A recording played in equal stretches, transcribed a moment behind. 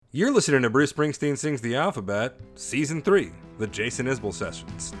You're listening to Bruce Springsteen Sings the Alphabet, Season 3, the Jason Isbell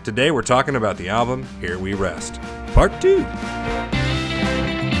Sessions. Today we're talking about the album Here We Rest, Part 2.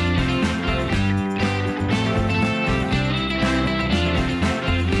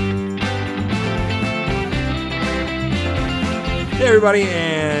 Hey everybody,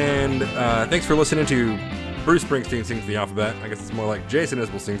 and thanks for listening to Bruce Springsteen Sings the Alphabet. I guess it's more like Jason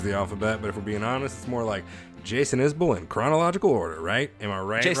Isbell Sings the Alphabet, but if we're being honest, it's more like Jason Isbell in chronological order, right? Am I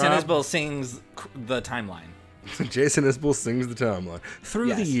right, Jason Rob? Isbell sings the timeline. Jason Isbell sings the timeline.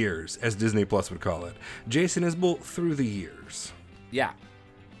 Through the Yes. years, as Disney Plus would call it. Jason Isbell through the years. Yeah.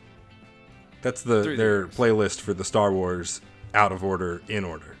 That's Through the their years. playlist for the Star Wars out of order, in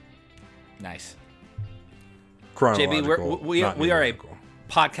order. Nice. Chronological, JB, we not are a numerical.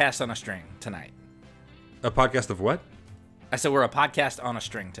 podcast on a string tonight. A podcast of what? I said we're a podcast on a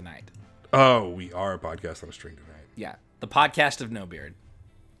string tonight. Oh, we are a podcast on a string tonight. Yeah. The podcast of No Beard.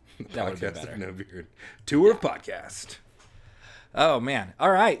 That would be Podcast better. of No Beard. Tour of podcast. Oh, man.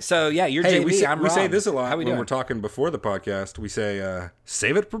 All right. So, yeah, you're Hey, JB. we say, I'm we Rob. say this a lot How we when doing? we're talking before the podcast. We say,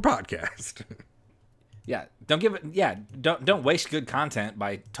 save it for podcast. Yeah. Don't waste good content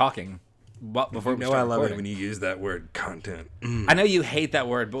by talking before we No, start I love it recording. when you use that word, content. I know you hate that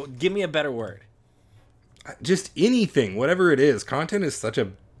word, but give me a better word. Just anything, whatever it is. Content is such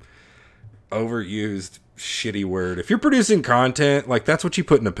a overused, shitty word. If you're producing content, like, that's what you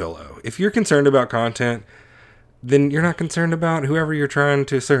put in a pillow. If you're concerned about content, then you're not concerned about whoever you're trying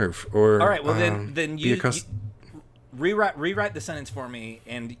to serve. Or All right. Well, then be you accus- rewrite the sentence for me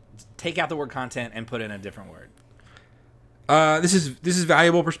and take out the word content and put in a different word. this is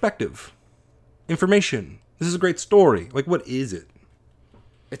valuable perspective, information. This is a great story. Like, what is it?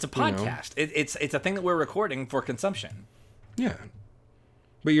 It's a know. podcast. It's a thing that we're recording for consumption. Yeah.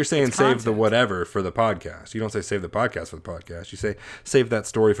 But you're saying It's save the content. whatever for the podcast. You don't say save the podcast for the podcast. You say save that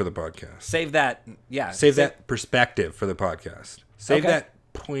story for the podcast. Save that. Yeah. Save that perspective for the podcast. Save Okay. that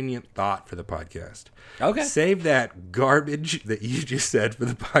poignant thought for the podcast. Okay. Save that garbage that you just said for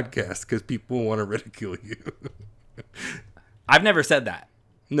the podcast because people want to ridicule you. I've never said that.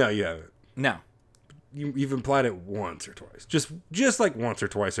 No, you haven't. No. You've implied it once or twice. Just like once or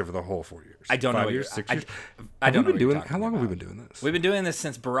twice over the whole 4 years. I don't know 5 what years, you're- 6 I- years. I Have don't we know been what you're doing. How talking long have we about. been doing this? We've been doing this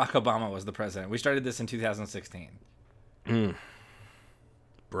since Barack Obama was the president. We started this in 2016. Barack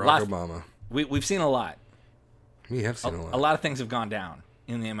Last- Obama. We've seen a lot. We have seen a lot. A lot of things have gone down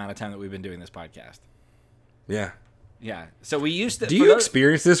in the amount of time that we've been doing this podcast. Yeah. Yeah. So we used to. Do for you those-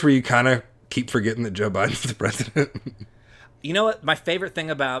 experience this where you kind of keep forgetting that Joe Biden's the president? You know what? My favorite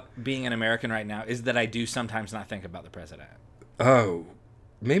thing about being an American right now is that I do sometimes not think about the president. Oh,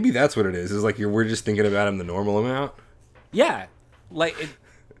 maybe that's what it is. Is like we're just thinking about him the normal amount. Yeah. Like,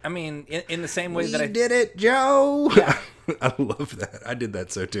 in the same way that I did it, Joe. Yeah. I love that. I did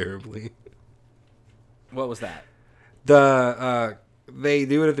that so terribly. What was that? They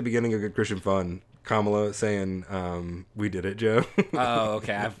do it at the beginning of Good Christian Fun. Kamala saying, "We did it, Joe." Oh,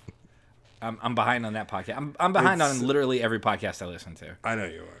 okay. I'm behind on that podcast. I'm behind It's- on literally every podcast I listen to. I know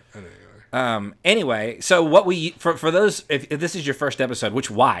you are. Anyway, so what we for those if this is your first episode, which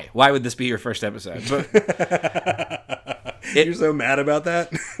why would this be your first episode? But You're so mad about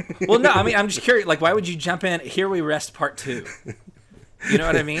that. well, no, I mean I'm just curious. Like, why would you jump in? Here we rest, part 2. You know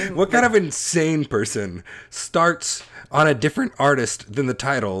what I mean? What kind of insane person starts on a different artist than the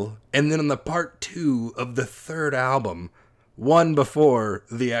title, and then on the part 2 of the third album, one before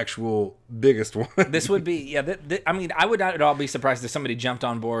the actual biggest one? This would be I mean, I would not at all be surprised if somebody jumped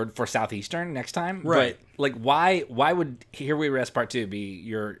on board for Southeastern next time. Right. But like, why would Here We Rest Part 2 be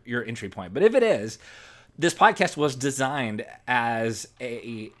your entry point? But if it is, this podcast was designed as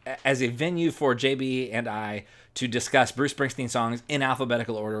a venue for JB and I to discuss Bruce Springsteen songs in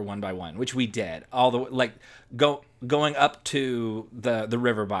alphabetical order, one by one, which we did all the like going up to the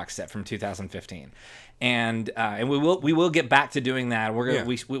River box set from 2015. And we will get back to doing that. We're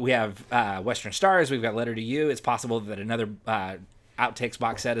gonna we have Western Stars. We've got Letter to You. It's possible that another outtakes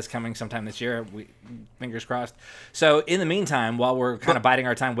box set is coming sometime this year. Fingers crossed. So in the meantime, while we're kind of biding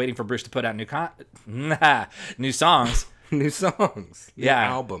our time, waiting for Bruce to put out new songs, New songs, new Yeah.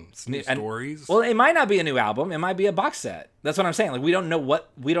 albums, new and- stories. well, it might not be a new album. It might be a box set. That's what I'm saying. Like we don't know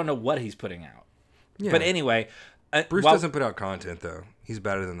what he's putting out. Yeah. But anyway, Bruce while- doesn't put out content though. He's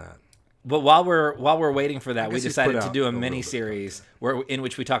better than that. But while we're waiting for that, we guess he's decided put to out do a a little bit of mini series in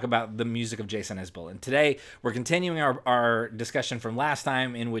which we talk about the music of Jason Isbell. And today we're continuing our discussion from last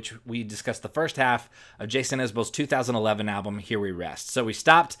time, in which we discussed the first half of Jason Isbell's 2011 album Here We Rest. So we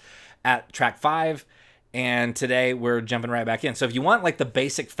stopped at track 5, And today we're jumping right back in. So if you want like the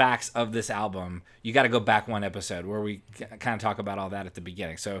basic facts of this album, you got to go back one episode where we kind of talk about all that at the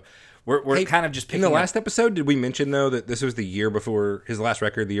beginning. So we're kind of just picking in the up. last episode. Did we mention though that this was the year before his last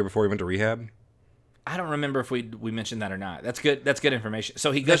record, the year before he went to rehab? I don't remember if we mentioned that or not. That's good. That's good information.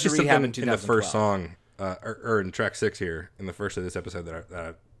 So he That's goes to just rehab something in 2012. in the first song, or in track 6 here, in the first of this episode that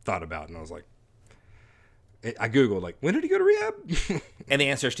I thought about, and I was like, I googled like, when did he go to rehab? And the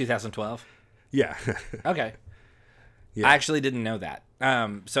answer is 2012. Yeah. Okay. Yeah. I actually didn't know that.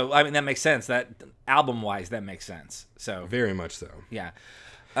 So I mean that makes sense. That album wise, that makes sense. So Very much so. yeah.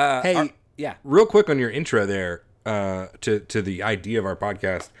 Hey, yeah. real quick on your intro there, to the idea of our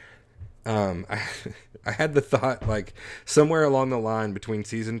podcast. I had the thought like somewhere along the line between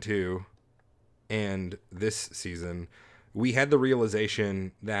season 2 and this season, we had the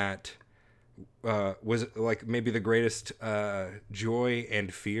realization that was like maybe the greatest joy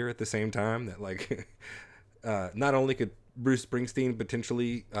and fear at the same time, that like not only could Bruce Springsteen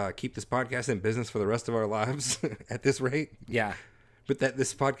potentially keep this podcast in business for the rest of our lives at this rate, Yeah. but that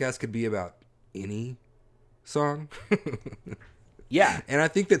this podcast could be about any song. Yeah. And I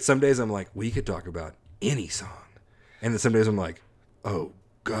think that some days I'm like, we could talk about any song. And then some days I'm like, oh,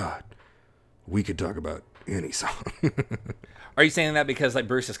 God, we could talk about any song. Are you saying that because like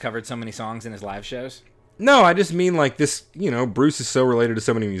Bruce has covered so many songs in his live shows? No, I just mean like this, Bruce is so related to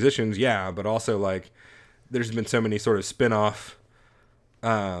so many musicians, yeah, but also like there's been so many sort of spin-off.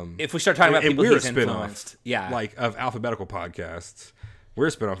 If we start talking about and people we're a he's spin-off, influenced, yeah. like of alphabetical podcasts. We're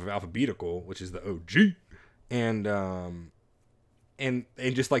a spin-off of Alphabetical, which is the OG. And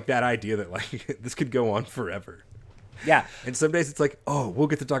just like that idea that like this could go on forever. Yeah. And some days it's like, oh, we'll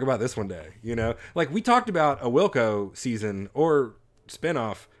get to talk about this one day, Like we talked about a Wilco season or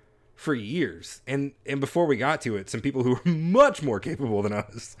spinoff for years, and before we got to it, some people who were much more capable than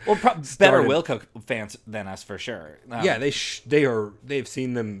us, Well, better Wilco fans than us for sure. Yeah, they've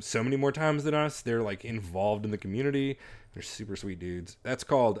seen them so many more times than us. They're like involved in the community. They're super sweet dudes. That's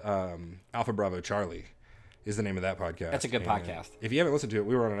called Alpha Bravo Charlie. Is the name of that podcast. That's a good podcast. If you haven't listened to it,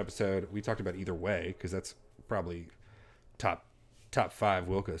 we were on an episode. We talked about Either Way because that's probably top 5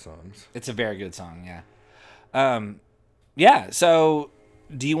 Wilco songs. It's a very good song, yeah. Yeah, so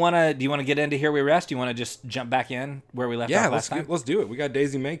do you want to get into Here We Rest? Do you want to just jump back in where we left off last time? Let's do it. We got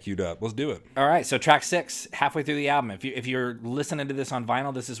Daisy May queued up. Let's do it. All right, so track 6, halfway through the album. If you're listening to this on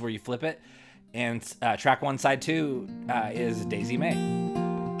vinyl, this is where you flip it. And track 1, side 2 is Daisy May.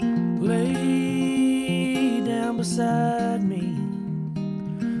 Lay down beside me,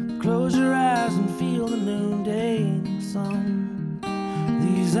 close your eyes and feel the noonday sun.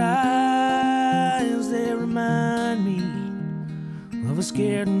 These eyes, they remind me of a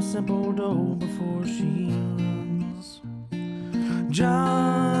scared and simple doe before she runs.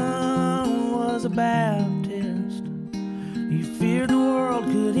 John was a Baptist. He feared the world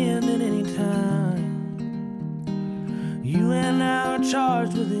could end at any time. You and I are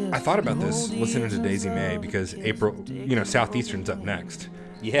charged with this. I thought about this listening to Daisy May because April, Southeastern's up next.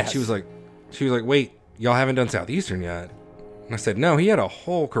 Yeah. She was like, wait, y'all haven't done Southeastern yet. And I said, no, he had a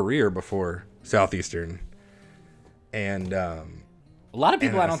whole career before Southeastern. And A lot of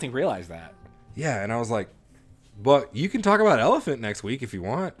people I don't think realize that. yeah, and I was like, but you can talk about Elephant next week if you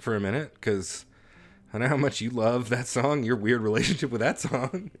want for a minute, because I know how much you love that song, your weird relationship with that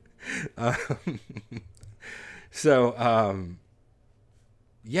song.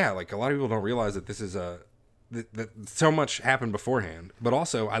 Yeah, like a lot of people don't realize that this is that so much happened beforehand. But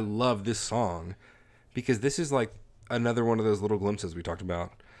also, I love this song because this is like another one of those little glimpses we talked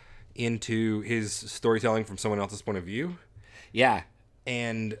about into his storytelling from someone else's point of view. Yeah.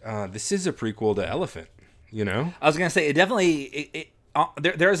 And this is a prequel to Elephant, I was going to say, it definitely...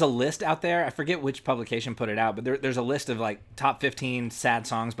 There's a list out there. I forget which publication put it out, but there's a list of like top 15 sad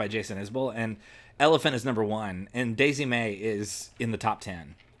songs by Jason Isbell, and Elephant is number 1, and Daisy May is in the top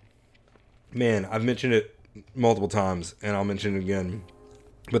 10. Man, I've mentioned it multiple times, and I'll mention it again.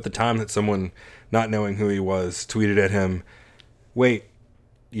 But the time that someone, not knowing who he was, tweeted at him, wait,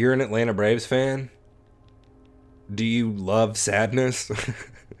 you're an Atlanta Braves fan? Do you love sadness?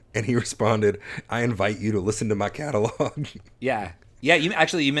 And he responded, I invite you to listen to my catalog. Yeah. Yeah,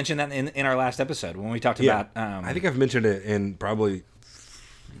 you mentioned that in our last episode when we talked about... I think I've mentioned it in probably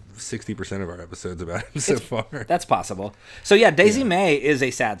 60% of our episodes about him so far. That's possible. So yeah, Daisy May is a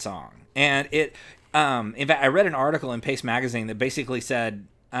sad song. And it... in fact, I read an article in Pace Magazine that basically said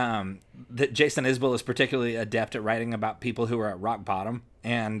that Jason Isbell is particularly adept at writing about people who are at rock bottom.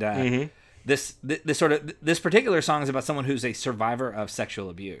 And this particular song is about someone who's a survivor of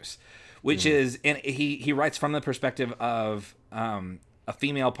sexual abuse, which is... And he writes from the perspective of... a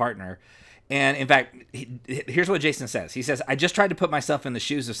female partner, And in fact, here's what Jason says. He says, I just tried to put myself in the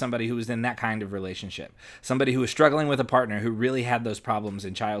shoes of somebody who was in that kind of relationship, somebody who was struggling with a partner who really had those problems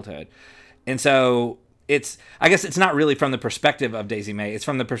in childhood. And so I guess it's not really from the perspective of Daisy Mae. It's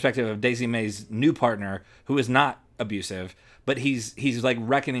from the perspective of Daisy Mae's new partner who is not abusive, but he's like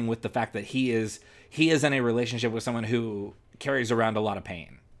reckoning with the fact that he is in a relationship with someone who carries around a lot of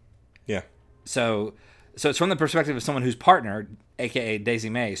pain. Yeah. So it's from the perspective of someone whose partner, aka Daisy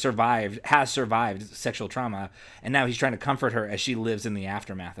Mae, has survived sexual trauma, and now he's trying to comfort her as she lives in the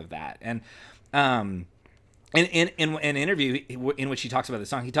aftermath of that. And in an interview in which he talks about the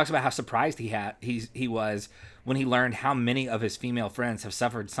song, he talks about how surprised he was when he learned how many of his female friends have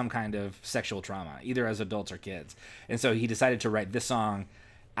suffered some kind of sexual trauma, either as adults or kids. And so he decided to write this song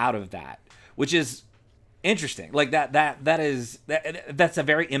out of that, which is interesting. Like that's a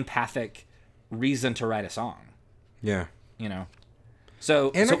very empathic reason to write a song. Yeah. You know.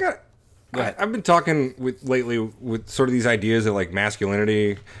 So and go ahead. I've been talking lately with sort of these ideas of like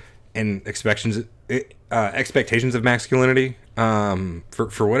masculinity and expectations of masculinity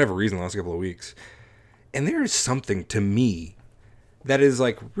for whatever reason the last couple of weeks. And there is something to me that is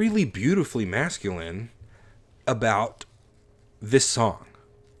like really beautifully masculine about this song.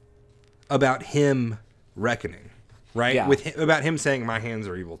 About him reckoning, right? Yeah. About him saying my hands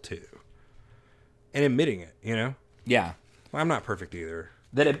are evil too. And admitting it, you know? Yeah. Well, I'm not perfect either.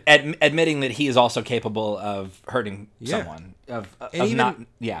 That admitting that he is also capable of hurting someone. Of even not.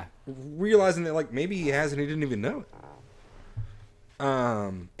 Yeah. Realizing that like maybe he has and he didn't even know it.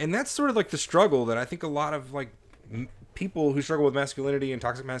 And that's sort of like the struggle that I think a lot of like people who struggle with masculinity and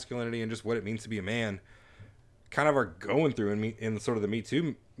toxic masculinity and just what it means to be a man kind of are going through in sort of the Me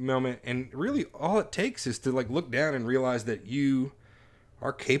Too moment. And really all it takes is to like look down and realize that you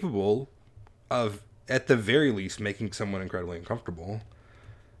are capable of, at the very least, making someone incredibly uncomfortable.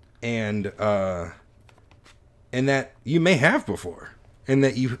 And that you may have before, and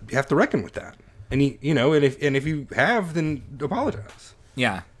that you have to reckon with that. And if you have, then apologize.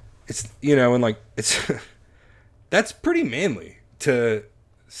 Yeah. It's and like it's that's pretty manly to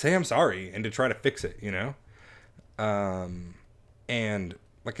say I'm sorry and to try to fix it, and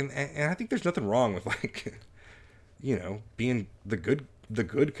like and I think there's nothing wrong with like being the good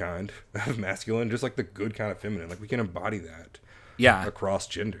kind of masculine, just like the good kind of feminine. Like we can embody that. Yeah. Across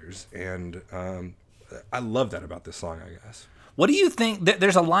genders, and I love that about this song, I guess. What do you think?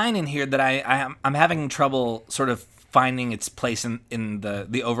 There's a line in here that I'm having trouble sort of finding its place in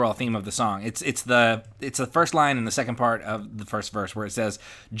the overall theme of the song. It's the first line in the second part of the first verse where it says,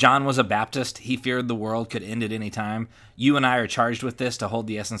 John was a Baptist. He feared the world could end at any time. You and I are charged with this, to hold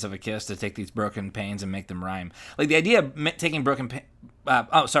the essence of a kiss, to take these broken pains and make them rhyme. Like the idea of taking broken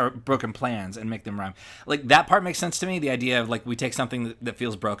plans and make them rhyme. Like that part makes sense to me. The idea of like we take something that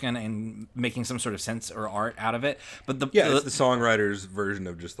feels broken and making some sort of sense or art out of it. But it's the songwriter's version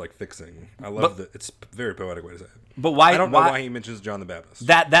of just like fixing. I love that. It's a very poetic way to say it. But why? I don't know why he mentions John the Baptist.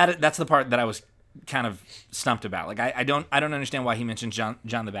 That's the part that I was kind of stumped about. Like I don't understand why he mentioned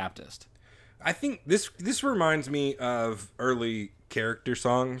John the Baptist. I think this reminds me of early character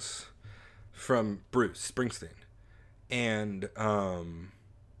songs from Bruce Springsteen. And, some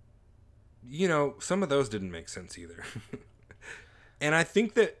of those didn't make sense either. And I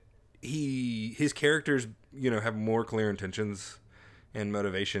think that his characters, have more clear intentions and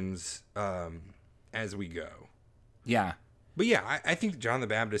motivations as we go. Yeah. But yeah, I think John the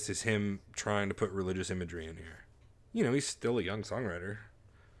Baptist is him trying to put religious imagery in here. He's still a young songwriter.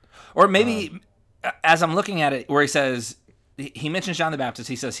 Or maybe, as I'm looking at it, where he says... He mentions John the Baptist.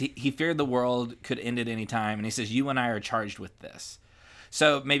 He says he feared the world could end at any time. And he says, you and I are charged with this.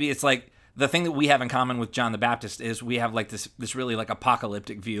 So maybe it's like the thing that we have in common with John the Baptist is we have like this really like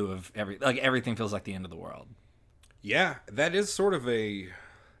apocalyptic view of everything feels like the end of the world. Yeah, that is sort of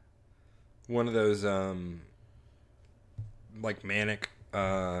one of those like manic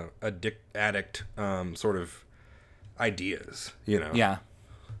addict sort of ideas, Yeah.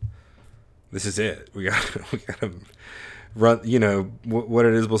 This is it. We gotta run, what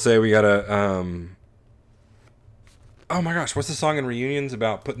it is we'll say. We gotta oh my gosh, what's the song in Reunions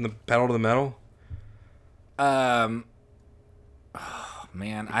about putting the pedal to the metal? Oh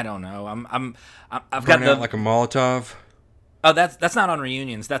man, I don't know. I've Burn got out like a Molotov. Oh, that's not on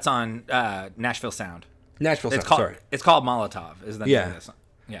Reunions. That's on Nashville Sound. Nashville Sound. Sorry, it's called Molotov. Is that yeah? Name of the song?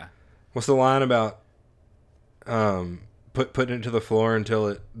 Yeah. What's the line about putting it to the floor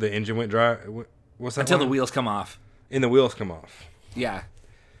until the engine went dry? What's that? Until line? the wheels come off. And the wheels come off. Yeah.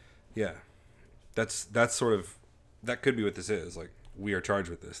 Yeah. That's sort of, that could be what this is. Like, we are charged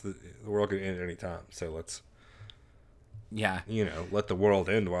with this. The world could end at any time. So let's Yeah. You know, let the world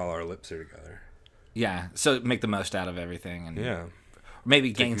end while our lips are together. Yeah. So make the most out of everything, and Yeah. maybe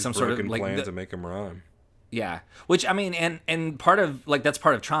Take gain these some sort of broken like plans and make them rhyme. yeah. Which I mean, and part of like that's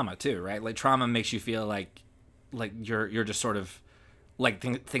part of trauma too, right? Like trauma makes you feel like you're just sort of like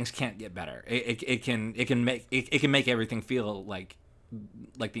things can't get better. It can make everything feel like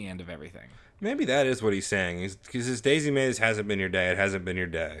the end of everything. Maybe that is what he's saying. Because his Daisy Maze hasn't been your day. It hasn't been your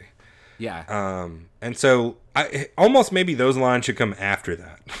day. Yeah. And so I almost maybe those lines should come after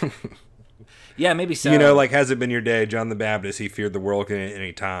that. Yeah, maybe so. You know, like, has it been your day? John the Baptist, he feared the world at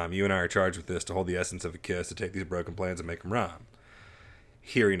any time. You and I are charged with this, to hold the essence of a kiss, to take these broken plans and make them rhyme.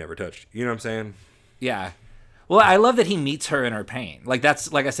 Here he never touched. You know what I'm saying? Yeah. Well, I love that he meets her in her pain. Like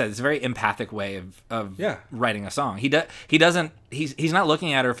that's like I said, it's a very empathic way of writing a song. He's not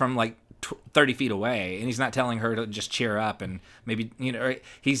looking at her from like 30 feet away, and he's not telling her to just cheer up and maybe, you know,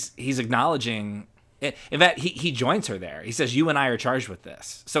 he's acknowledging it. In fact, he joins her there. He says, you and I are charged with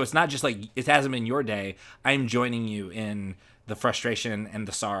this. So it's not just like, it hasn't been your day. I'm joining you in the frustration and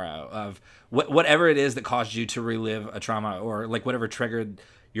the sorrow of whatever it is that caused you to relive a trauma, or like whatever triggered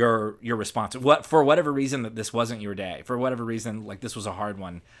your response. For whatever reason that this wasn't your day, for whatever reason, like this was a hard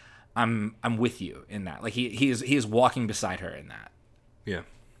one. I'm with you in that. Like he is walking beside her in that. Yeah.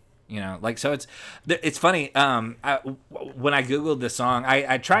 You know, like, so it's funny. When I Googled this song,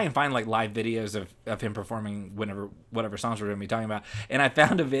 I try and find like live videos of him performing whatever songs we're going to be talking about. And I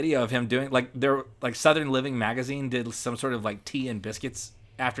found a video of him doing like Southern Living magazine did some sort of like tea and biscuits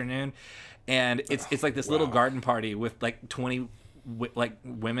afternoon. And it's like this little garden party with like 20 like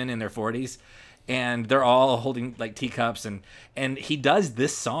women in their 40s. And they're all holding like teacups, and he does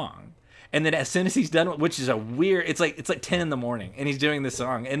this song. And then as soon as he's done, which is a weird, it's like 10 in the morning, and he's doing this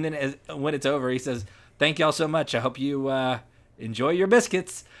song. And then when it's over, he says, "Thank y'all so much. I hope you enjoy your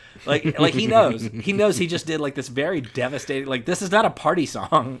biscuits." Like he knows he just did like this very devastating. Like this is not a party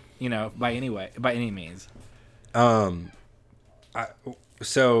song, you know, by any means.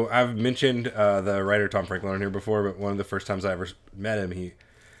 So I've mentioned the writer Tom Franklin on here before, but one of the first times I ever met him, he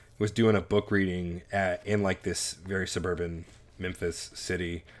was doing a book reading in like this very suburban Memphis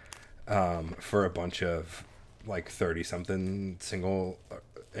city. For a bunch of like 30-something single,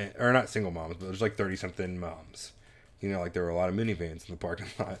 or not single moms, but there's like 30-something moms. You know, like there were a lot of minivans in the parking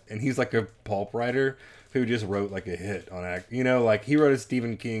lot. And he's like a pulp writer who just wrote like a hit on, you know, like he wrote a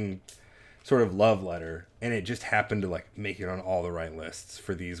Stephen King sort of love letter, and it just happened to like make it on all the right lists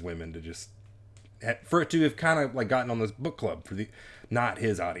for these women to just, for it to have kind of like gotten on this book club for not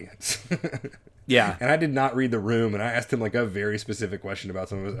his audience. Yeah. And I did not read The Room, and I asked him like a very specific question about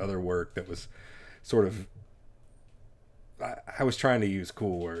some of his other work that was sort of, I was trying to use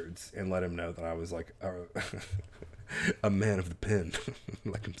cool words and let him know that I was like a man of the pen,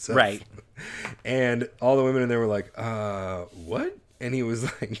 like himself. Right. And all the women in there were like, what? And he was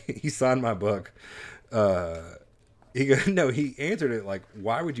like, he signed my book. He answered it like,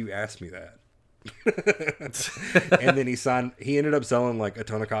 why would you ask me that? And then he ended up selling like a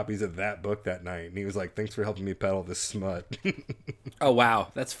ton of copies of that book that night, and he was like, thanks for helping me peddle this smut. Oh wow,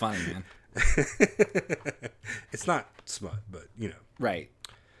 that's funny, man. It's not smut, but you know. Right.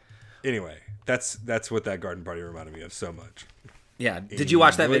 Anyway, that's what that garden party reminded me of so much. Yeah. Did you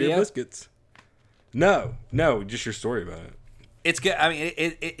watch that video? Biscuits. No, just your story about it. It's good. I mean,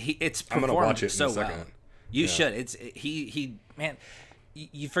 it's performed I'm gonna watch it so in a second. well. You should. He man,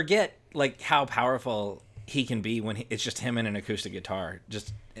 you forget like how powerful he can be when it's just him and an acoustic guitar.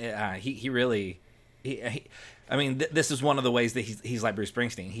 Just he really. I mean, this is one of the ways that he's like Bruce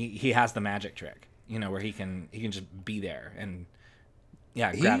Springsteen. He has the magic trick, you know, where he can just be there and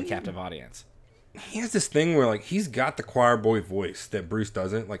grab a captive audience. He has this thing where like he's got the choir boy voice that Bruce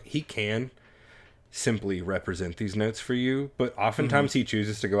doesn't. Like he can simply represent these notes for you, but oftentimes he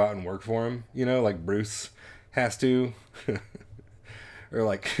chooses to go out and work for him, you know, like Bruce has to. Or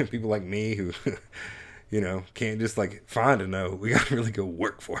like people like me who, you know, can't just like find a note. We got to really go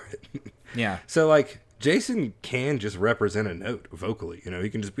work for it. Yeah. So like Jason can just represent a note vocally. You know, he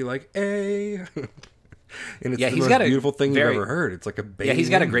can just be like, "Hey," and it's the most beautiful thing you've ever heard. It's like a baby. Yeah, he's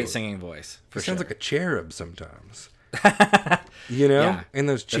got a great singing voice. He sounds like a cherub sometimes. You know, Yeah, and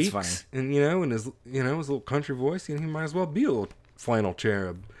those that's cheeks, funny. and you know, and his little country voice. You know, he might as well be a little flannel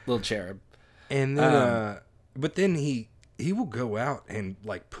cherub. Little cherub. And then, but then he will go out and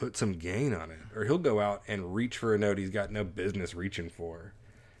like put some gain on it, or he'll go out and reach for a note he's got no business reaching for.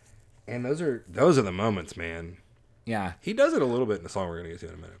 And those are the moments, man. Yeah. He does it a little bit in the song we're gonna get to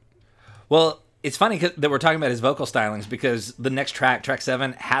in a minute. Well, it's funny that we're talking about his vocal stylings because the next track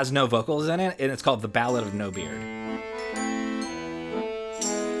 7, has no vocals in it, and it's called "The Ballad of No Beard."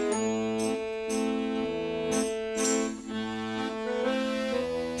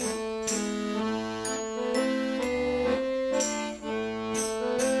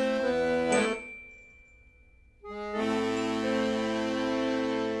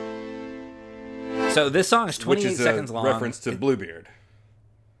 So this song is which 28 is a seconds long. reference to Bluebeard.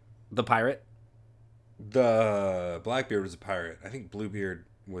 The pirate. The Blackbeard was a pirate. I think Bluebeard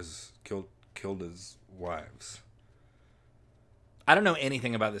was killed his wives. I don't know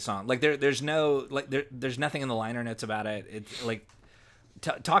anything about this song. Like there's nothing in the liner notes about it. It's like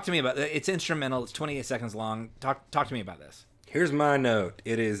talk to me about it. It's instrumental. It's 28 seconds long. Talk to me about this. Here's my note.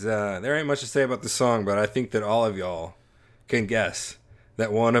 It is there ain't much to say about the song, but I think that all of y'all can guess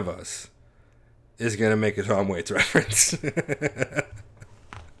that one of us is gonna make a Tom Waits reference.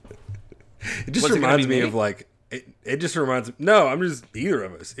 It just reminds me of like it just reminds no, I'm just either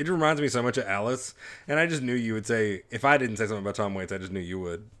of us. It reminds me so much of Alice, and I just knew you would say if I didn't say something about Tom Waits, I just knew you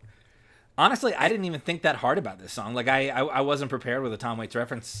would. Honestly, I didn't even think that hard about this song. Like I wasn't prepared with a Tom Waits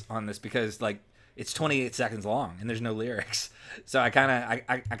reference on this because like it's 28 seconds long and there's no lyrics. So I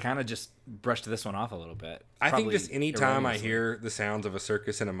kind of just brushed this one off a little bit. I think just any time I hear the sounds of a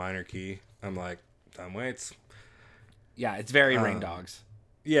circus in a minor key, I'm like Tom Waits. Yeah, it's very Rain Dogs.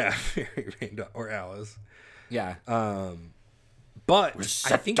 Yeah, Rain Dog or Alice. Yeah. But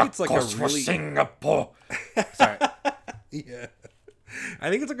I think it's like a really Singapore. Sorry. Yeah. I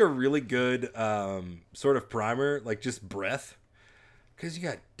think it's like a really good sort of primer, like just breath. Because you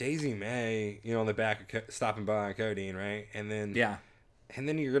got Daisy May, on the back of stopping by on codeine, right? And then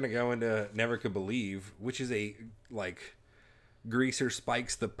you're gonna go into Never Could Believe, which is a like Greaser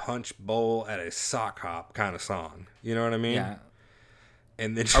spikes the punch bowl at a sock hop kind of song. You know what I mean? Yeah.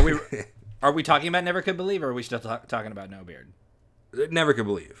 And then are we talking about Never Could Believe, or are we still talking about No Beard? Never Could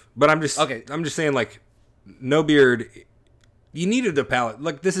Believe. But I'm just saying, like, No Beard. You needed a palette.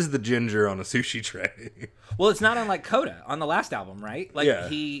 Like, this is the ginger on a sushi tray. Well, it's not unlike Coda on the last album, right? Like yeah.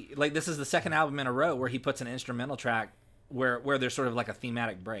 This is the second album in a row where he puts an instrumental track where there's sort of like a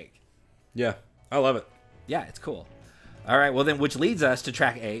thematic break. Yeah, I love it. Yeah, it's cool. All right, well then, which leads us to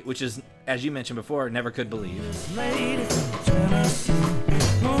track 8, which is, as you mentioned before, Never Could Believe. Lady from Tennessee,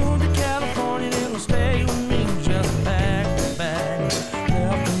 moved to California, didn't stay with me, just packed a bag,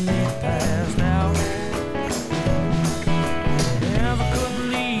 left me passed out. Never could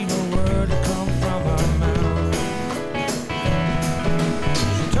believe a word that come from her mouth.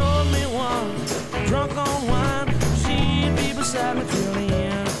 She told me once, drunk on wine, she'd be beside me till the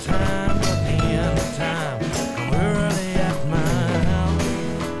end of time, but the end of time come early at my house.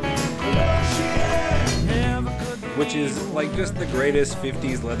 Which is like just the greatest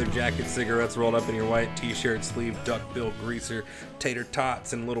 50s leather jacket, cigarettes rolled up in your white t-shirt sleeve, duckbill greaser, tater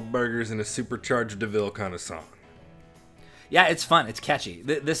tots, and little burgers in a supercharged DeVille kind of song. Yeah, it's fun. It's catchy.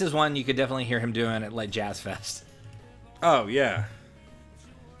 This is one you could definitely hear him doing at like Jazz Fest. Oh, yeah.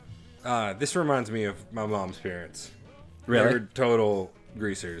 This reminds me of my mom's parents. Really? They were total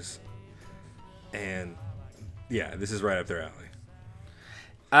greasers. And yeah, this is right up their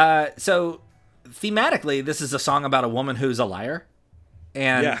alley. So thematically, this is a song about a woman who's a liar.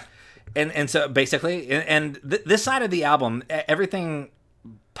 And yeah. And so basically, this side of the album, everything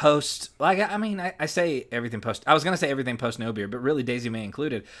post, like, I mean, I say everything post, I was going to say everything post No Beard, but really Daisy May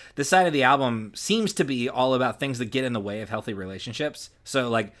included. This side of the album seems to be all about things that get in the way of healthy relationships. So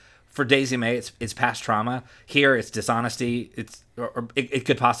like for Daisy May, it's past trauma. Here it's dishonesty. It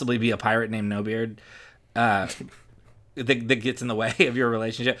could possibly be a pirate named No Beard. That gets in the way of your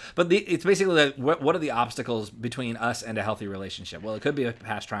relationship. But it's basically like, what are the obstacles between us and a healthy relationship? Well, it could be a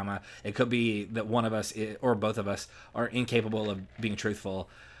past trauma. It could be that one of us or both of us are incapable of being truthful.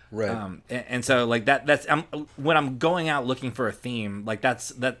 Right. And so like that's when I'm going out looking for a theme, like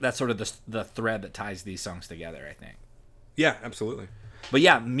that's sort of the thread that ties these songs together, I think. Yeah, absolutely. But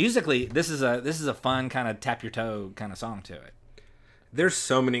yeah, musically, this is a fun kind of tap your toe kind of song to it. There's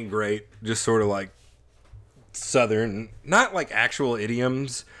so many great, just sort of like Southern, not like actual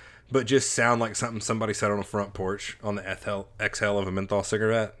idioms, but just sound like something somebody said on a front porch on the exhale of a menthol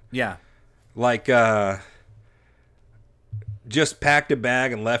cigarette. Yeah. Like, just packed a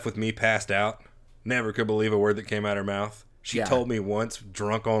bag and left with me passed out. Never could believe a word that came out her mouth. She told me once,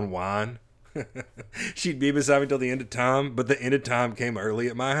 drunk on wine. She'd be beside me till the end of time, but the end of time came early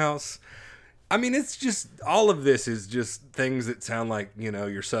at my house. I mean, it's just, all of this is just things that sound like,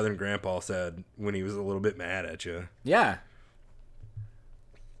 your Southern grandpa said when he was a little bit mad at you. Yeah.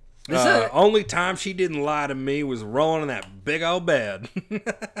 Only time she didn't lie to me was rolling in that big old bed.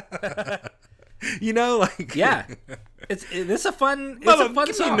 Like... Yeah. It's a fun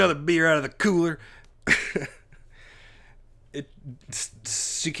give song. me another beer out of the cooler.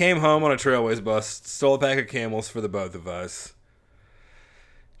 She came home on a Trailways bus, stole a pack of Camels for the both of us.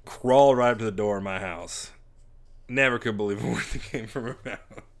 Crawled right up to the door of my house. Never could believe a word that came from her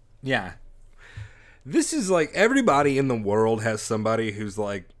mouth. Yeah. This is like, everybody in the world has somebody who's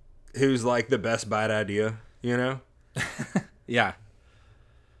like who's like the best bad idea, you know? Yeah.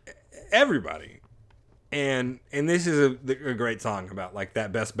 Everybody. And this is a great song about like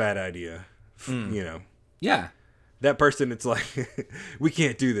that best bad idea, you know? Yeah. That person, it's like, we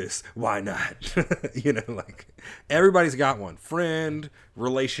can't do this. Why not? You know, like everybody's got one. Friend,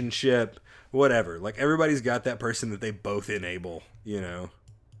 relationship, whatever. Like everybody's got that person that they both enable, you know?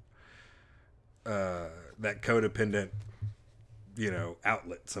 That codependent, you know,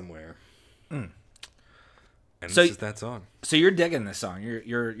 outlet somewhere. And So- this is that song. So you're digging this song.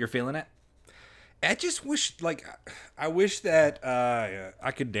 You're feeling it? I just wish, like, I wish that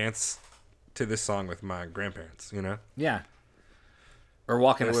I could dance to this song with my grandparents, you know? Yeah. Or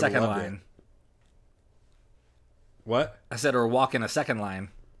walking a would've second loved line. What? I said, or walking a second line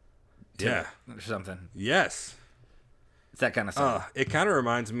Yeah. or something. Yes. It's that kind of song. It kind of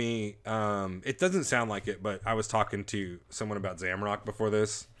reminds me, it doesn't sound like it, but I was talking to someone about Zamrock before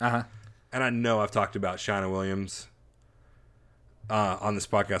this, Uh-huh. and I know I've talked about Shaina Williams on this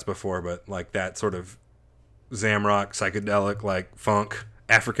podcast before, but like that sort of Zamrock, psychedelic, like funk,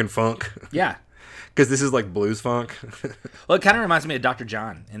 African funk, Yeah. because this is like blues funk. Well, it kind of reminds me of Dr.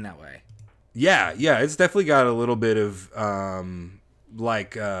 John in that way. Yeah, it's definitely got a little bit of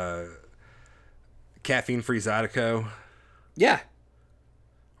like caffeine-free Zydeco, Yeah.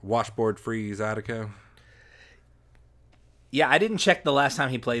 washboard-free Zydeco. Yeah, I didn't check the last time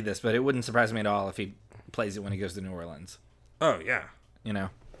he played this, but it wouldn't surprise me at all if he plays it when he goes to New Orleans. Oh yeah. You know?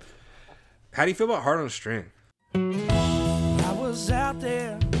 How do you feel about Heart on a String? I was out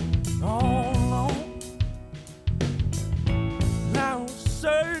there all alone. And I was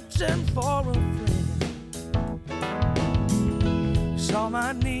searching for a friend. You saw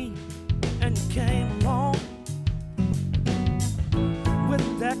my need and you came along.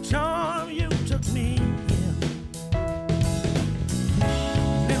 With that charm you took me in.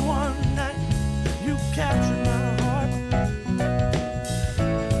 Then one night you captured my heart.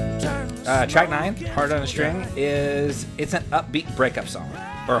 Track 9, Heart on a String, it's an upbeat breakup song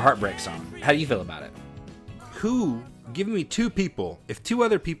or a heartbreak song. How do you feel about it? Give me two people. If two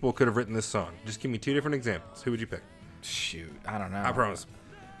other people could have written this song, just give me two different examples. Who would you pick? Shoot, I don't know. I promise.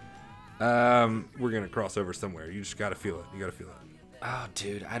 We're gonna cross over somewhere. You just gotta feel it. You gotta feel it. Oh,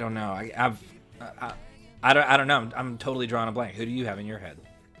 dude, I don't know. I don't know. I'm totally drawing a blank. Who do you have in your head?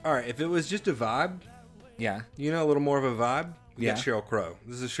 All right. If it was just a vibe, Yeah. you know, a little more of a vibe. We got Yeah. Sheryl Crow.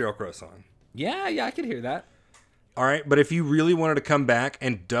 This is a Sheryl Crow song. Yeah, I could hear that. All right. But if you really wanted to come back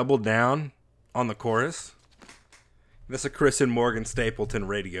and double down on the chorus, that's a Chris and Morgan Stapleton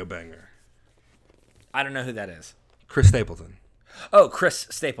radio banger. I don't know who that is. Chris Stapleton. Oh, Chris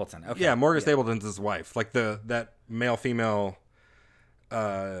Stapleton. Okay. Yeah, Morgan Stapleton's his wife. Like that male female,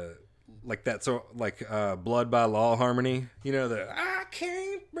 like that Blood by Law harmony. You know, the I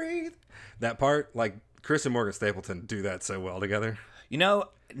can't breathe. That part, like Chris and Morgan Stapleton do that so well together. You know,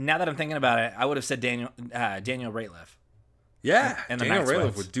 now that I'm thinking about it, I would have said Daniel Rateliff. Yeah, And the Daniel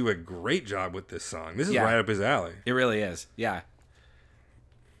Maxwells. Rateliff would do a great job with this song. This is Yeah. right up his alley. It really is. Yeah.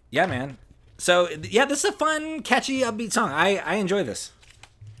 Yeah, man. So, yeah, this is a fun, catchy, upbeat song. I enjoy this.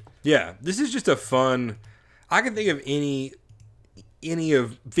 Yeah, this is just a fun. I can think of any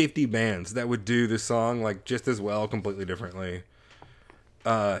of 50 bands that would do this song like just as well, completely differently.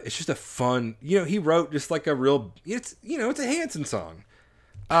 It's just a fun. You know, he wrote just like a real. It's a Hanson song.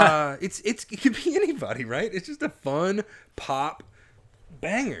 It could be anybody, right? It's just a fun pop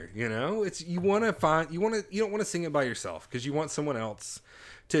banger. You know, you don't want to sing it by yourself because you want someone else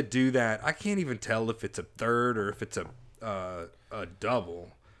to do that. I can't even tell if it's a third or if it's a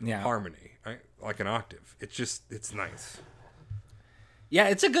double harmony, right? Like an octave. It's nice. Yeah,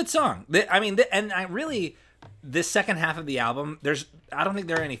 it's a good song. This second half of the album, I don't think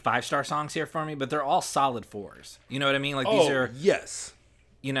there are any 5-star songs here for me, but they're all solid 4s. You know what I mean? Like these are, yes.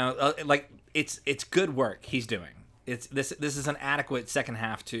 you know, like it's good work he's doing. This is an adequate second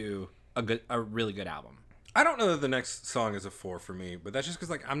half to a really good album. I don't know that the next song is a 4 for me, but that's just because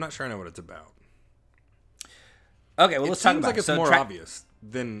like I'm not sure I know what it's about. Okay, well, It let's talk seems about like it. it's So more track- obvious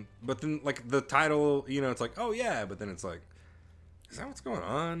than, but then like the title, you know, it's like, oh yeah, but then it's like, is that what's going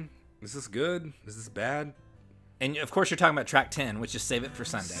on? Is this good? Is this bad? And of course, you're talking about track 10, which is Save It for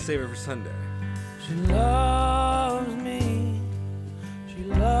Sunday. Save it for Sunday. She loves me. She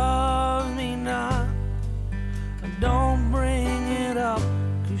loves me not. I don't bring it up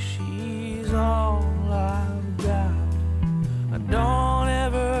 'cause she's all I've got. I don't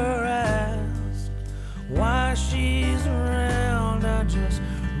ever ask why she's around. I just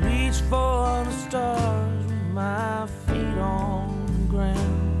reach for the stars with my feet on the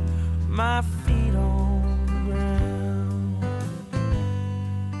ground. My feet on the ground.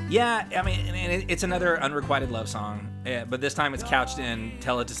 Yeah, I mean, and it's another unrequited love song, but this time it's couched in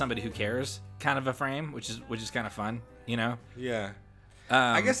 "Tell It to Somebody Who Cares" kind of a frame, which is kind of fun, you know. Yeah.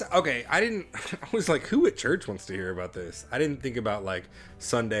 I guess, okay, I was like, who at church wants to hear about this? I didn't think about, like,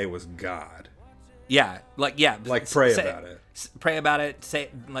 Sunday was God. Yeah, like Pray about it. Pray about it. Say,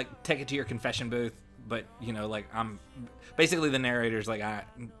 like, take it to your confession booth. But you know, like, I'm basically the narrator's like,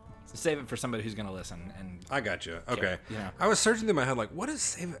 save it for somebody who's gonna listen. And I got you. Okay. Yeah. I was searching through my head, like, what is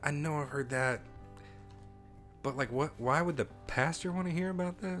save it? I know I've heard that, but like, what? Why would the pastor want to hear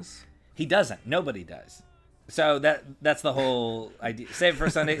about this? He doesn't. Nobody does. So that's the whole idea. Save it for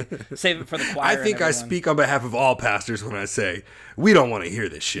Sunday. Save it for the choir. I think I speak on behalf of all pastors when I say we don't want to hear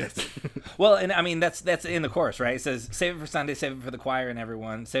this shit. Well, and I mean that's in the chorus, right? It says, "Save it for Sunday, save it for the choir and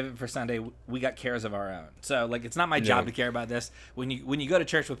everyone. Save it for Sunday. We got cares of our own." So like, it's not my job to care about this. When you go to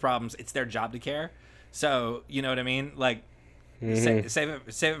church with problems, it's their job to care. So you know what I mean? Like, save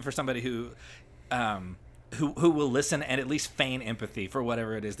it for somebody who will listen and at least feign empathy for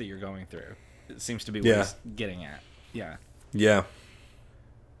whatever it is that you're going through. It seems to be what he's getting at. Yeah. Yeah.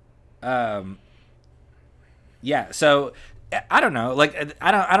 Yeah. So I don't know. Like,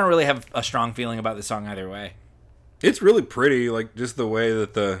 I don't really have a strong feeling about this song either way. It's really pretty, like just the way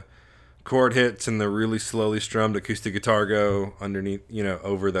that the chord hits and the really slowly strummed acoustic guitar go underneath, you know,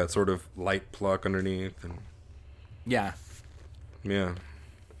 over that sort of light pluck underneath, and yeah.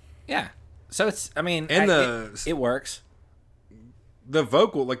 So it's, I mean, and it works. The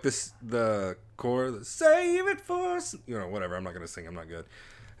vocal, like the chorus, save it for, you know, whatever. I'm not gonna sing. I'm not good.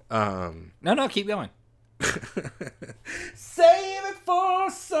 No, keep going. Save it for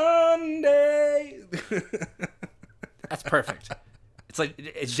Sunday. That's perfect.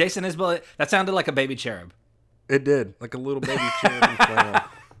 It's Jason Isbell. That sounded like a baby cherub. It did, like a little baby cherub in flannel.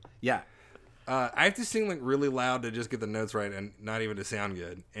 Yeah. I have to sing like really loud to just get the notes right, and not even to sound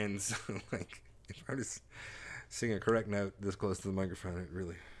good. And so, like, if I just sing a correct note this close to the microphone, it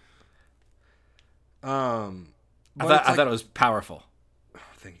really. I thought it was powerful. Oh,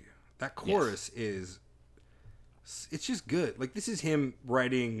 thank you. That chorus is. It's just good. Like, this is him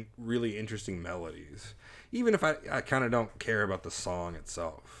writing really interesting melodies. Even if I kind of don't care about the song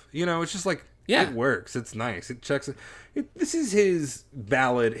itself. You know, it's just like, it works. It's nice. It checks it. This is his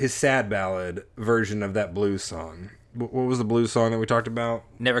ballad, his sad ballad version of that blues song. What was the blues song that we talked about?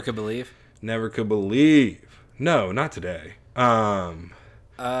 Never Could Believe. Never Could Believe. No, not today.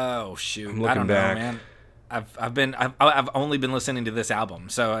 Oh shoot! I don't know, man. I've only been listening to this album,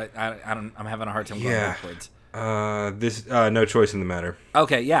 so I'm having a hard time going backwards. No Choice in the Matter.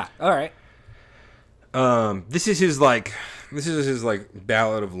 Okay, yeah, all right. This is his like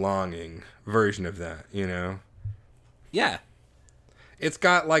Ballad of Longing version of that, you know? Yeah. It's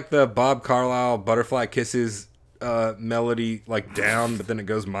got like the Bob Carlyle Butterfly Kisses melody like down, but then it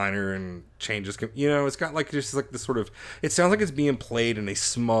goes minor and changes. You know, it's got like just like this sort of. It sounds like it's being played in a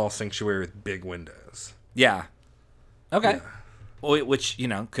small sanctuary with big windows. Yeah. Okay. Yeah. Which, you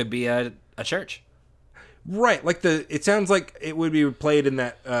know, could be a church. Right, like it sounds like it would be played in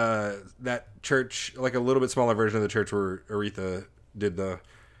that church, like a little bit smaller version of the church where Aretha did the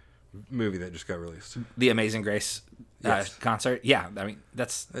movie that just got released, The Amazing Grace concert. Yeah, I mean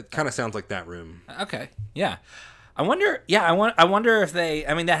it kind of sounds like that room. Okay, yeah. I wonder. Yeah, I wonder if they.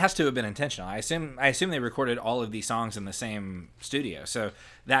 I mean, that has to have been intentional. I assume they recorded all of these songs in the same studio, so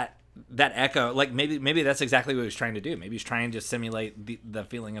that echo, like maybe that's exactly what he was trying to do. Maybe he's trying to simulate the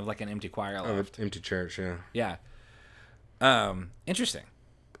feeling of like an empty choir loft. Empty church, yeah. Interesting.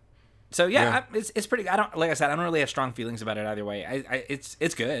 So yeah. It's pretty. I don't really have strong feelings about it either way.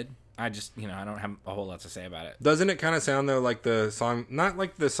 It's good. I just, you know, I don't have a whole lot to say about it. Doesn't it kind of sound though like the song, not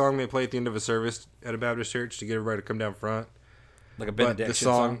like the song they play at the end of a service at a Baptist church to get everybody to come down front, like a benediction the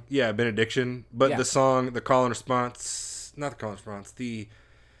song? Yeah, benediction. But the song, the call and response, not the call and response, the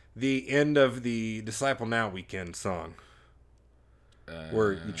end of the Disciple Now weekend song,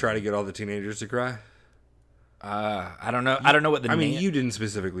 where you try to get all the teenagers to cry. I don't know. I don't know what the. I mean, you didn't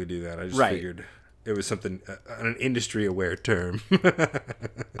specifically do that. I just figured it was something, an industry aware term.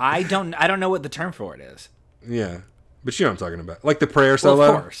 I don't know what the term for it is. Yeah, but you know what I'm talking about, like the prayer solo.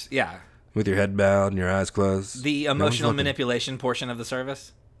 Well, of course, yeah. With your head bowed and your eyes closed. The emotional manipulation portion of the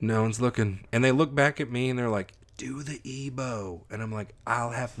service. No one's looking, and they look back at me and they're like, do the Ebo. And I'm like,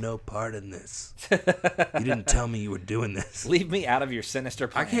 I'll have no part in this. You didn't tell me you were doing this. Leave me out of your sinister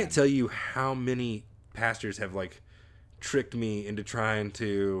plan. I can't tell you how many pastors have like tricked me into trying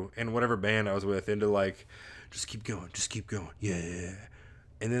to, and whatever band I was with, into like, just keep going. Yeah.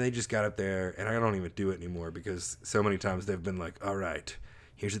 And then they just got up there, and I don't even do it anymore because so many times they've been like, all right,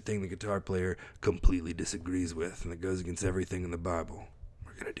 here's the thing the guitar player completely disagrees with, and it goes against everything in the Bible.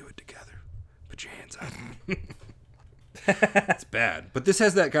 going to do it together. Put your hands up. It's bad. But this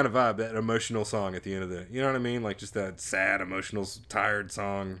has that kind of vibe, that emotional song at the end of the, you know what I mean? Like just that sad, emotional, tired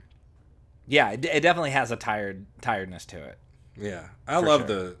song. Yeah, it definitely has a tiredness to it. Yeah. I love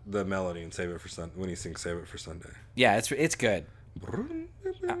the melody in Save It for Sunday, when he sings Save It for Sunday. Yeah, it's good.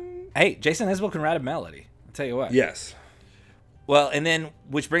 Hey, Jason Isbell can write a melody. I'll tell you what. Yes. Well, and then,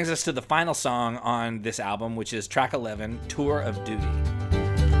 which brings us to the final song on this album, which is track 11, Tour of Duty.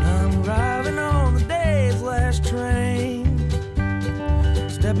 I'm arriving on the day's last train,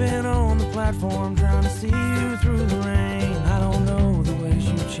 stepping on the platform, trying to see you through the rain. I don't know the ways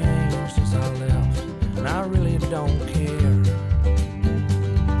you changed since I left, and I really don't care.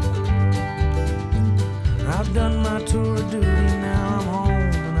 I've done my tour of duty, now I'm home,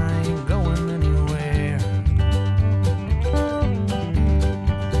 and I ain't going anywhere.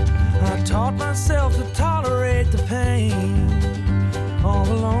 I taught myself to tolerate the pain, all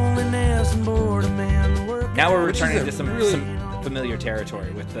the loneliness and boredom and the work. Now we're returning to some familiar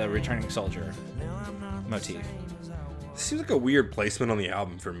territory with the returning soldier motif. Seems like a weird placement on the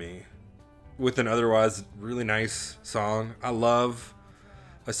album for me, with an otherwise really nice song. I love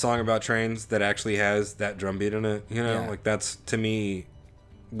a song about trains that actually has that drum beat in it. You know, like that's, to me,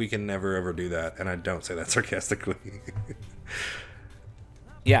 we can never ever do that, and I don't say that sarcastically.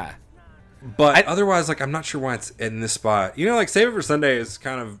 Yeah. But otherwise, like, I'm not sure why it's in this spot. You know, like, Save It for Sunday is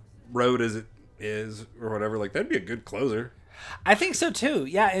kind of road as it is, or whatever. Like, that'd be a good closer. I think so too.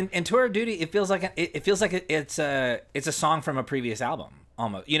 Yeah, and Tour of Duty, it feels like it's a song from a previous album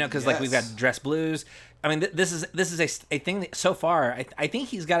almost. You know, because like we've got Dress Blues. I mean, this is a thing that so far I think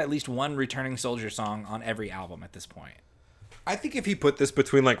he's got at least one returning soldier song on every album at this point. I think if he put this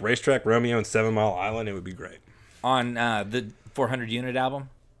between like Racetrack Romeo and 7 Mile Island, it would be great. On the 400 Unit album.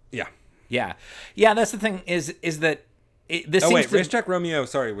 Yeah. Yeah. That's the thing is that this. Oh wait, Racetrack Romeo,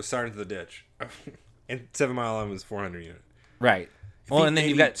 sorry, was Siren to the Ditch, and 7 Mile Island was 400 Unit. Right. Well, and then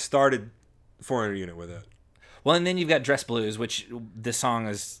you've got started 400 Unit with it. Well, and then you've got Dress Blues, which this song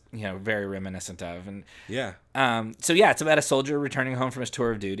is, you know, very reminiscent of, and so yeah, it's about a soldier returning home from his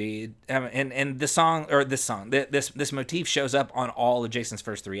tour of duty, and this motif shows up on all of Jason's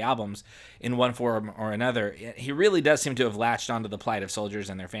first 3 albums in one form or another. He really does seem to have latched onto the plight of soldiers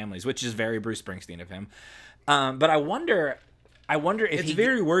and their families, which is very Bruce Springsteen of him. But I wonder if it's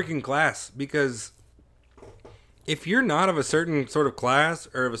very working class, because if you're not of a certain sort of class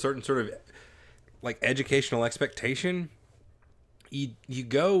or of a certain sort of like educational expectation, you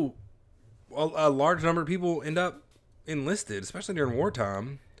go, a large number of people end up enlisted, especially during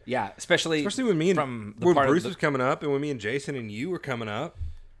wartime. Yeah, especially when me and when Bruce was coming up, and when me and Jason and you were coming up.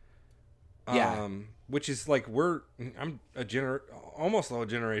 Yeah, which is like I'm almost a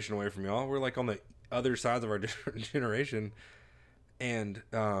generation away from y'all. We're like on the other sides of our generation, and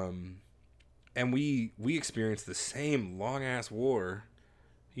we experienced the same long ass war.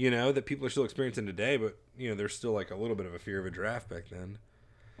 You know, that people are still experiencing today, but, you know, there's still, like, a little bit of a fear of a draft back then.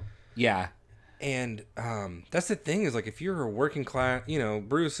 Yeah. And that's the thing, is, like, if you're a working class, you know,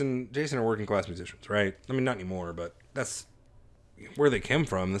 Bruce and Jason are working class musicians, right? I mean, not anymore, but that's where they came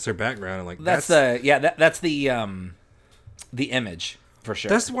from. That's their background. And, like, that's the image, for sure.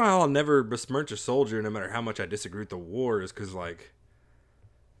 That's why I'll never besmirch a soldier, no matter how much I disagree with the war, is because, like,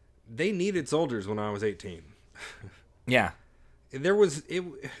 they needed soldiers when I was 18. Yeah. There was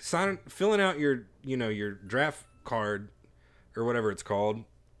filling out your draft card or whatever it's called,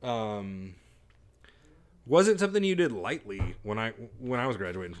 wasn't something you did lightly when I was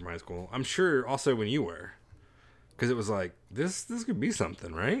graduating from high school. I'm sure also when you were, because it was like this could be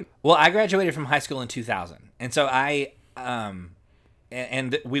something, right? Well, I graduated from high school in 2000, and so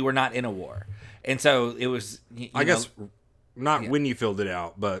and we were not in a war, and so it was. I guess not when you filled it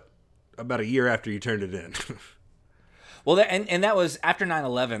out, but about a year after you turned it in. Well, and that was after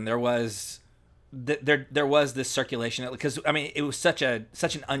 9/11. There was this circulation, because I mean it was such an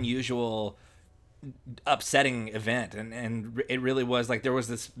unusual, upsetting event, and it really was like there was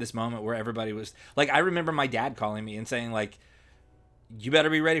this moment where everybody was like, I remember my dad calling me and saying like, you better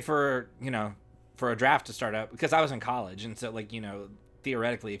be ready for a draft to start up, because I was in college, and so like, you know,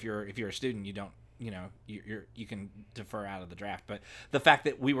 theoretically if you're a student, you don't, you know, you can defer out of the draft, but the fact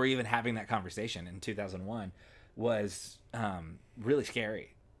that we were even having that conversation in 2001 was really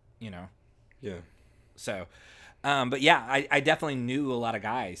scary, you know. Yeah. So, but yeah, I definitely knew a lot of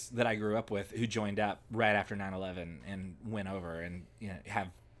guys that I grew up with who joined up right after 9/11 and went over, and you know have,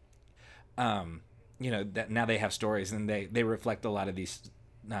 you know, that now they have stories, and they reflect a lot of these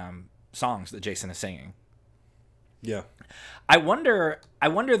songs that Jason is singing. Yeah. I wonder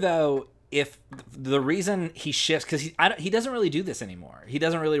though if the reason he shifts, because he doesn't really do this anymore. He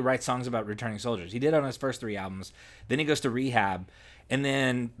doesn't really write songs about returning soldiers. He did it on his first 3 albums. Then he goes to rehab, and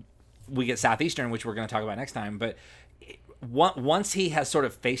then we get Southeastern, which we're going to talk about next time. But once he has sort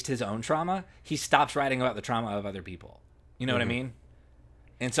of faced his own trauma, he stops writing about the trauma of other people. You know what I mean?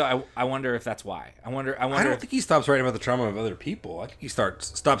 And so I wonder if that's why. I wonder. I don't think he stops writing about the trauma of other people. I think he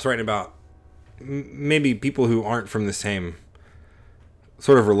stops writing about maybe people who aren't from the same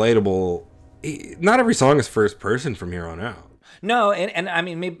sort of relatable. Not every song is first person from here on out. No, and I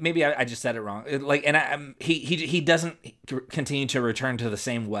mean maybe I just said it wrong. He doesn't continue to return to the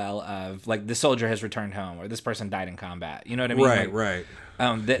same well of like the soldier has returned home or this person died in combat. You know what I mean? Right.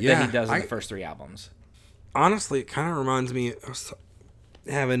 That he does in the first 3 albums. Honestly, it kind of reminds me of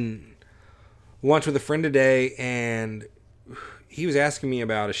having lunch with a friend today, and he was asking me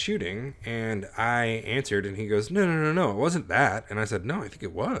about a shooting, and I answered, and he goes, no, it wasn't that. And I said, no, I think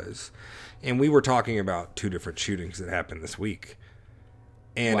it was. And we were talking about 2 different shootings that happened this week.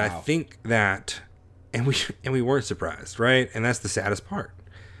 And wow. I think that, and we weren't surprised, right? And that's the saddest part.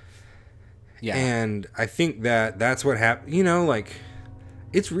 Yeah. And I think that that's what happened. You know, like,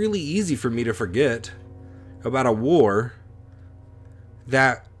 it's really easy for me to forget about a war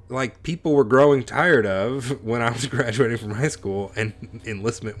that like people were growing tired of when I was graduating from high school and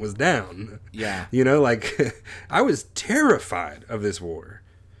enlistment was down. Yeah. You know, like I was terrified of this war.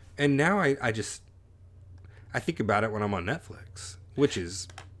 And now I think about it when I'm on Netflix, which is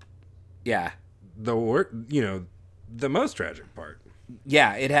the most tragic part.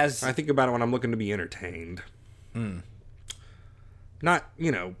 Yeah, it has. I think about it when I'm looking to be entertained. Not,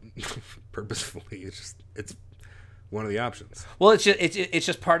 purposefully. It's one of the options. Well, it's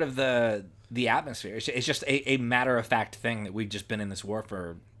just part of the atmosphere. It's just a matter of fact thing that we've just been in this war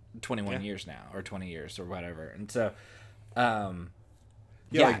for 21 years now, or 20 years, or whatever. And so, one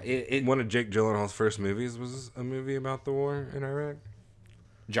of Jake Gyllenhaal's first movies was a movie about the war in Iraq.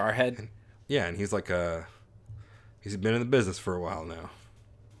 Jarhead. And he's like he's been in the business for a while now.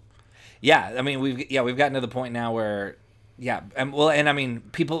 Yeah, I mean we've gotten to the point now where. Yeah, and I mean,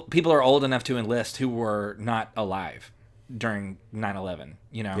 people are old enough to enlist who were not alive during 9/11.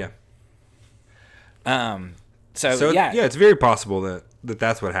 You know. Yeah. So it's very possible that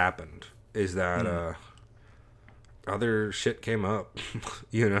that's what happened. Is that other shit came up,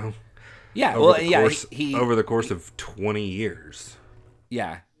 Yeah. Over the course of 20 years.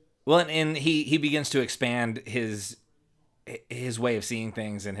 Yeah. Well, and he begins to expand his way of seeing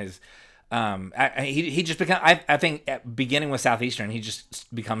things and his. He just become. I think beginning with Southeastern, he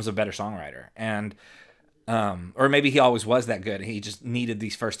just becomes a better songwriter, and or maybe he always was that good. He just needed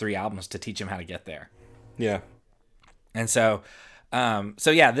these first 3 albums to teach him how to get there. Yeah, and so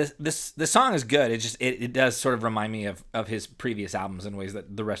this song is good. It does sort of remind me of his previous albums in ways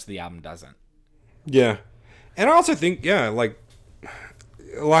that the rest of the album doesn't. Yeah, and I also think like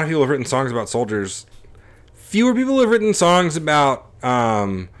a lot of people have written songs about soldiers. Fewer people have written songs about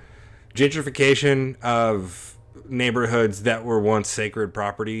gentrification of neighborhoods that were once sacred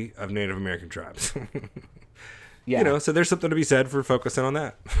property of Native American tribes. Yeah. So there's something to be said for focusing on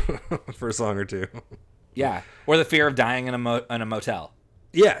that for a song or 2. Yeah. Or the fear of dying in a motel.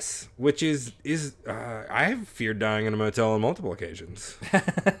 Yes, which is I have feared dying in a motel on multiple occasions.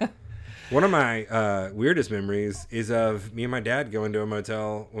 One of my weirdest memories is of me and my dad going to a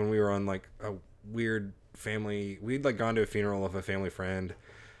motel when we were on like a weird family. We'd like gone to a funeral of a family friend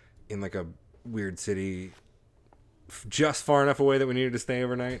in like a weird city just far enough away that we needed to stay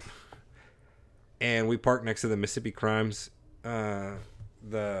overnight. And we parked next to the Mississippi Crimes, the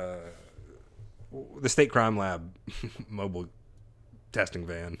state crime lab mobile testing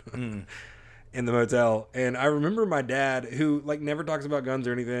van in the motel. And I remember my dad, who like never talks about guns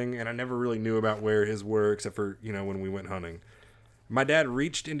or anything, and I never really knew about where his were except for, when we went hunting. My dad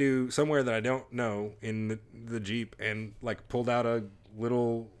reached into somewhere that I don't know in the Jeep and like pulled out a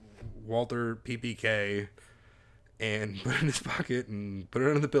little Walter PPK and put it in his pocket and put it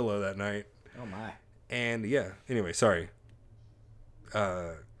under the pillow that night. Oh my. And anyway, sorry.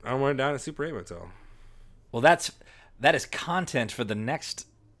 I don't want to die in a Super 8 motel. Well, that is content for the next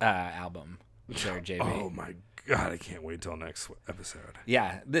album, there, JB. Oh my God, I can't wait till next episode.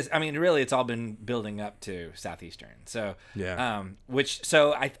 Yeah, really, it's all been building up to Southeastern. So yeah,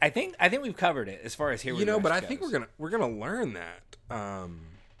 I think we've covered it as far as here. But I think we're gonna learn that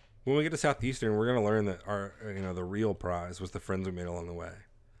when we get to Southeastern, we're gonna learn that our the real prize was the friends we made along the way.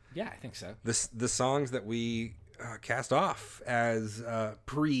 Yeah, I think so. The songs that we cast off as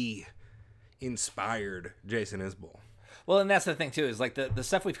pre-inspired Jason Isbell. Well, and that's the thing too, is like the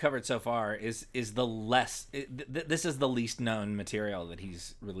stuff we've covered so far is the less this is the least known material that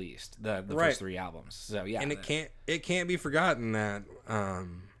he's released, the Right. first 3 albums. So yeah, And it can't be forgotten that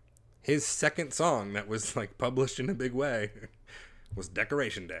his second song that was like published in a big way was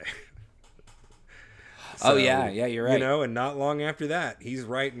Decoration Day. Oh yeah, you're right. You know, and not long after that, he's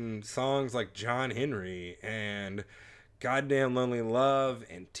writing songs like John Henry and Goddamn Lonely Love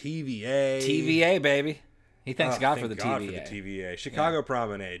and TVA. TVA baby. He thanks God for Thank the God TVA. for the TVA. Chicago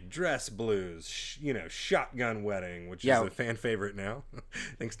Promenade, Dress Blues, Shotgun Wedding, which Yeah. is a fan favorite now,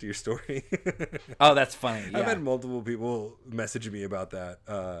 thanks to your story. Oh, that's funny. Yeah. I've had multiple people message me about that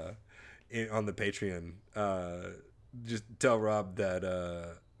on the Patreon. Just tell Rob that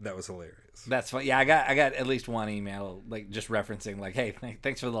that was hilarious. That's fun. Yeah, I got at least one email like just referencing like, "Hey,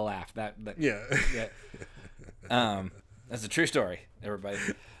 thanks for the laugh." That Yeah. That's a true story, everybody.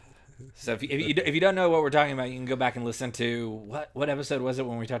 So if you don't know what we're talking about, you can go back and listen to what episode was it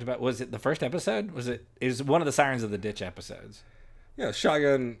when we talked about? Was it the first episode? It was one of the Sirens of the Ditch episodes. Yeah,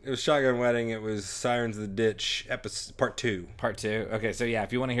 Shotgun. It was Shotgun Wedding. It was Sirens of the Ditch, part 2. Part 2. Okay, so yeah,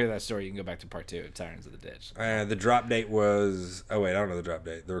 if you want to hear that story, you can go back to part 2 of Sirens of the Ditch. The drop date was. Oh wait, I don't know the drop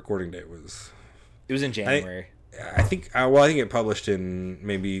date. The recording date was. It was in January. I think. I think it published in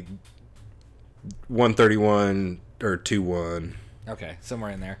maybe 131 or 21. Okay, somewhere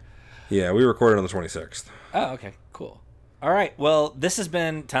in there. Yeah, we recorded on the 26th. Oh, okay, cool. All right, well, this has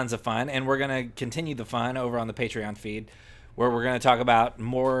been tons of fun, and we're going to continue the fun over on the Patreon feed, where we're going to talk about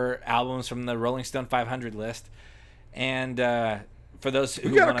more albums from the Rolling Stone 500 list. And for those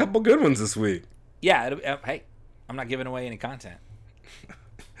who We got a couple good ones this week. Yeah, hey, I'm not giving away any content.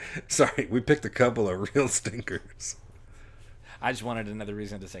 Sorry, we picked a couple of real stinkers. I just wanted another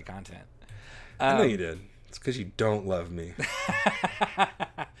reason to say content. I know you did. It's because you don't love me.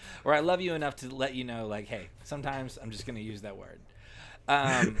 Or I love you enough to let you know, like, hey, sometimes I'm just going to use that word.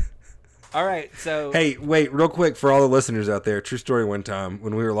 All right, so... Hey, wait, real quick for all the listeners out there. True story, one time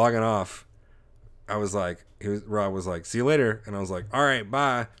when we were logging off, I was like, Rob was like, see you later. And I was like, all right,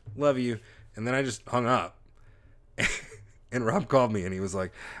 bye. Love you. And then I just hung up. And Rob called me and he was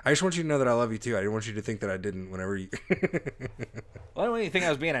like, I just want you to know that I love you too. I didn't want you to think that I didn't whenever you... Why don't you think I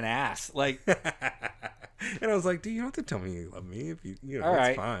was being an ass? Like... And I was like, dude, you don't have to tell me you love me. If you know, all it's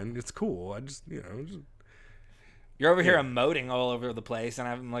right. fine. It's cool. I just, You're over here emoting all over the place, and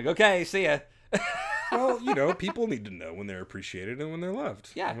I'm like, okay, see ya. Well, people need to know when they're appreciated and when they're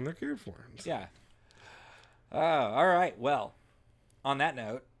loved. Yeah. And when they're cared for. So. Yeah. Oh, all right. Well, on that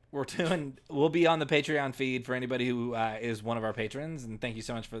note, we'll be on the Patreon feed for anybody who is one of our patrons, and thank you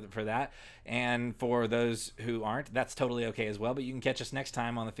so much for that. And for those who aren't, that's totally okay as well. But you can catch us next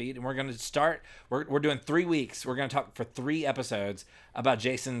time on the feed, and we're going to start. We're doing 3 weeks. We're going to talk for 3 episodes about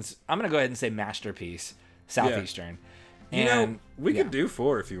Jason's. I'm going to go ahead and say masterpiece, Southeastern. Yeah. And We could do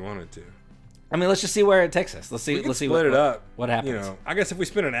 4 if you wanted to. I mean, let's just see where it takes us. Let's see. We can Let's see split it up. What happens? I guess if we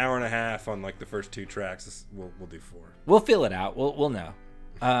spend an hour and a half on like the first 2 tracks, we'll do 4. We'll feel it out. We'll know.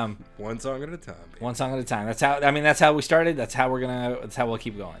 One song at a time. Baby. One song at a time. That's how we started. That's how we'll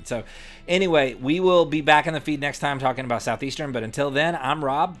keep going. So anyway, we will be back in the feed next time talking about Southeastern. But until then, I'm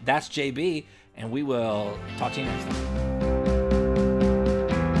Rob. That's JB. And we will talk to you next time.